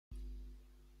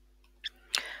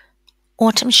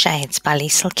Autumn Shades by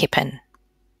Liesel Kippen.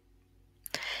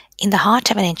 In the heart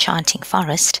of an enchanting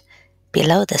forest,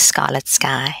 below the scarlet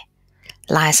sky,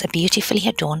 lies a beautifully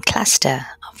adorned cluster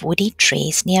of woody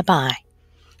trees nearby.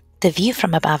 The view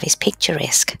from above is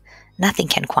picturesque, nothing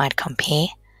can quite compare.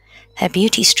 Her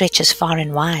beauty stretches far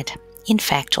and wide, in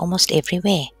fact almost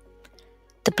everywhere.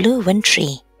 The blue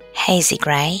wintry, hazy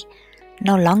grey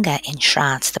no longer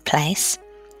enshrouds the place.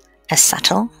 A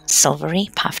subtle, silvery,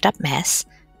 puffed-up mass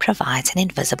provides an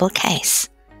invisible case.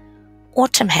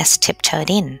 Autumn has tiptoed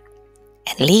in,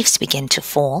 and leaves begin to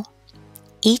fall,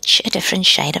 each a different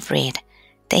shade of red,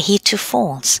 their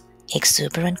heretofores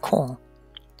exuberant call.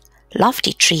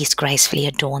 Lofty trees gracefully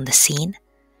adorn the scene,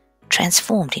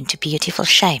 transformed into beautiful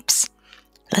shapes.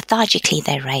 Lethargically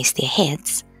they raise their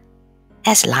heads,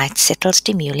 as light settles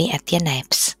demurely at their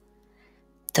napes.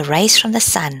 The rays from the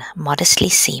sun modestly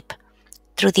seep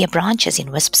through their branches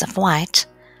in wisps of white,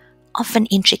 often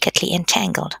intricately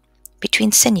entangled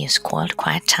between sinews coiled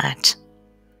quite tight.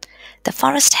 The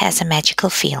forest has a magical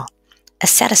feel, a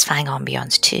satisfying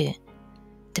ambience too.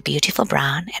 The beautiful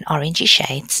brown and orangey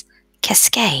shades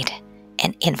cascade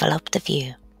and envelope the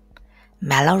view.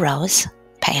 Mallow rose,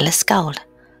 palest gold,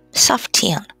 soft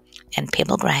teal and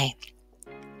pebble grey,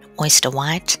 oyster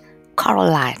white,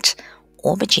 coral light,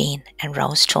 aubergine and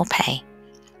rose torpay.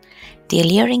 The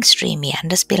alluring stream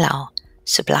meanders below,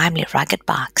 sublimely rugged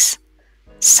barks.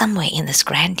 Somewhere in this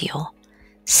grandeur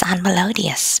sound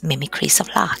melodious mimicries of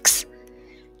larks.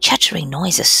 Chattering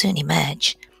noises soon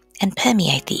emerge and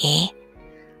permeate the air,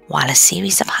 while a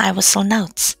series of high whistle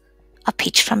notes are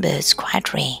pitched from birds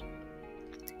quite rare.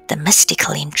 The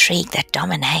mystical intrigue that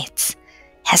dominates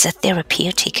has a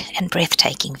therapeutic and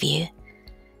breathtaking view.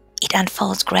 It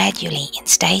unfolds gradually in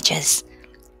stages,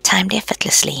 timed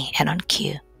effortlessly and on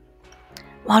cue.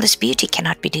 While this beauty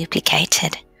cannot be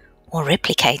duplicated or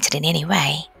replicated in any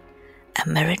way, a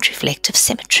mirrored reflective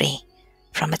symmetry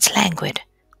from its languid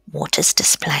waters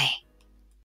display.